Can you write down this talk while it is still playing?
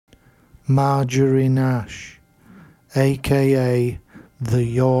Marjorie Nash, aka the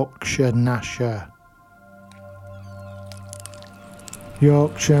Yorkshire Nasher.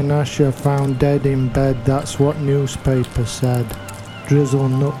 Yorkshire Nasher found dead in bed, that's what newspaper said. Drizzle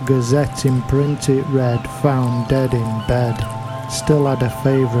Nut Gazette in print it read, found dead in bed. Still had a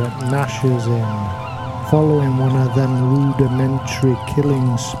favourite, Nashers in, following one of them rudimentary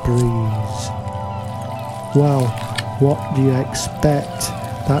killing sprees. Well, what do you expect?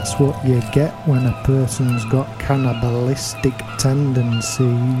 That's what you get when a person's got cannibalistic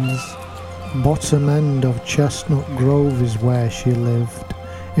tendencies. Bottom end of Chestnut Grove is where she lived,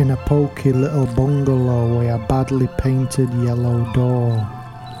 in a poky little bungalow with a badly painted yellow door.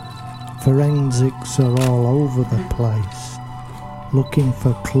 Forensics are all over the place, looking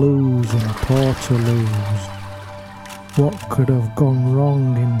for clues and portaloos. What could have gone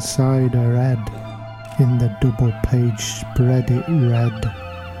wrong inside her head? In the double-page spread it read,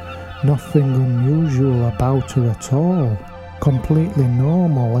 nothing unusual about her at all. Completely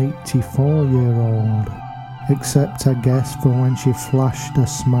normal 84-year-old, except I guess for when she flashed a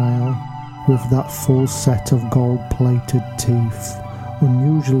smile with that full set of gold-plated teeth.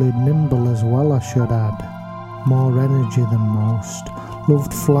 Unusually nimble as well, I should add. More energy than most.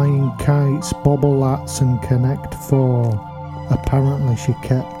 Loved flying kites, bobble hats and Connect 4. Apparently she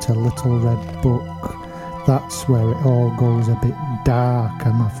kept a little red book. That's where it all goes a bit dark,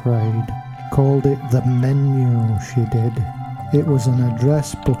 I'm afraid. Called it the menu, she did. It was an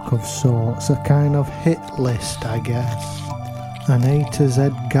address book of sorts, a kind of hit list, I guess. An A to Z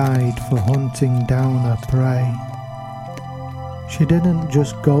guide for hunting down her prey. She didn't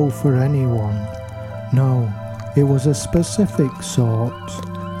just go for anyone. No, it was a specific sort.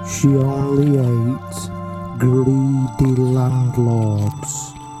 She only ate greedy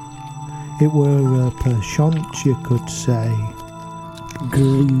landlords. It were a penchant, you could say.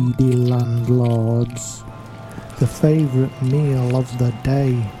 Greedy landlords. The favourite meal of the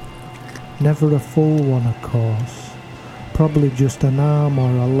day. Never a full one, of course. Probably just an arm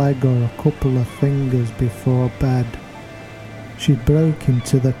or a leg or a couple of fingers before bed. She'd break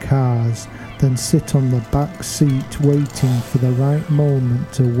into the cars, then sit on the back seat waiting for the right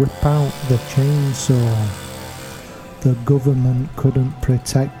moment to whip out the chainsaw. The government couldn't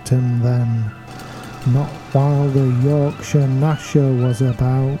protect him then. Not while the Yorkshire Nasher was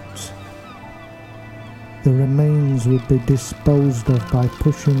about. The remains would be disposed of by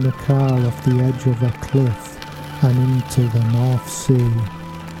pushing the car off the edge of a cliff and into the North Sea.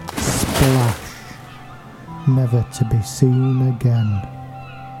 Splash! Never to be seen again.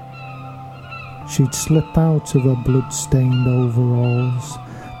 She'd slip out of her blood-stained overalls,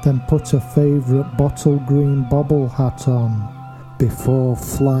 then put her favourite bottle green bobble hat on, before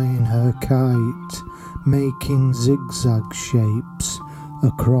flying her kite, making zigzag shapes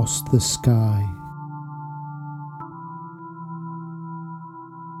across the sky.